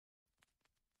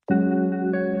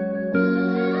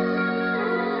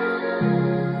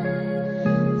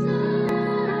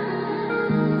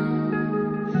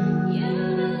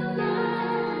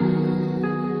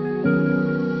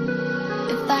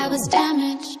that's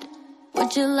damaged?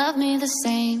 Would you love me the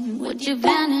same? Would you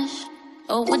vanish?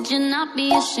 Or would you not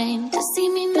be ashamed to see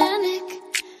me manic?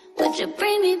 Would you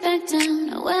bring me back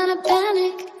down when I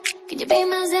panic? Could you be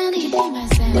my Jennie?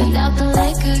 Without the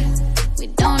liquor, we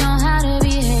don't know how to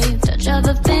behave. Touch of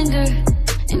a finger,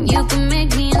 and you can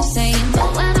make me insane.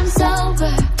 But when I'm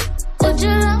sober, would you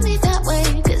love me that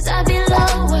way? Cause I'd be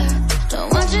lower.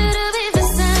 Don't want you to be the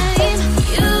same.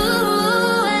 You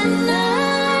and I,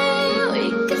 we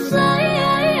could fly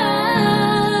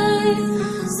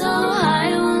so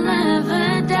high we'll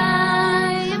never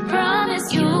die. I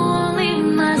promise you won't leave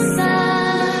my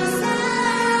side.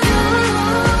 You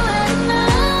and I,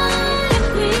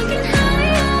 we can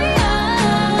hide.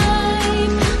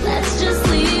 Let's just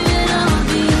leave it all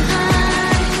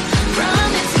behind.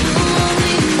 Promise you won't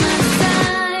leave my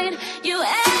side. You and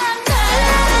I.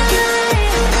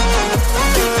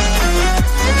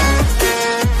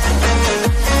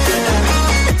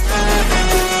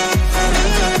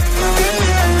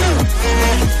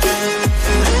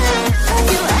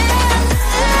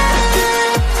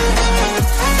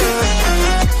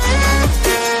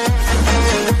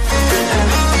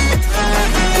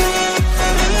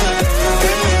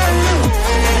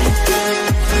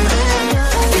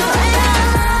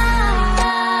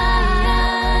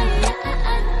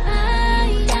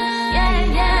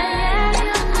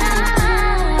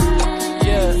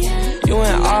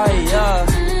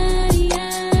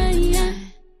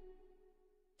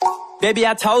 Baby,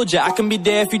 I told ya, I can be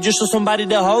there if you just show somebody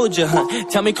to hold ya,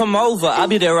 Tell me come over, I'll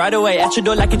be there right away at your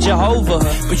door like a Jehovah,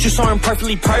 But you saw him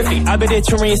perfectly perfect, I'll be there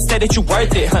to reinstate that you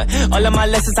worth it, All of my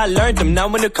lessons, I learned them, now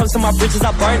when it comes to my bridges,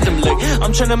 I burned them, Look,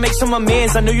 I'm tryna make some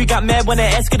amends, I know you got mad when I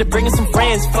asked you to bring in some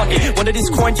friends, Fuck it, one of these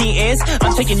quarantine ends,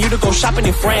 I'm taking you to go shopping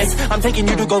in France, I'm taking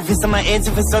you to go visit my aunts,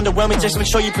 if it's underwhelming, just make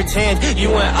sure you pretend, You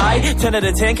and I, 10 out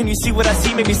of 10, can you see what I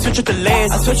see, maybe switch up the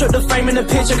lens, I switch up the frame in the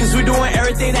picture, cause we're doing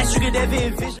everything that you could ever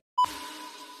envision.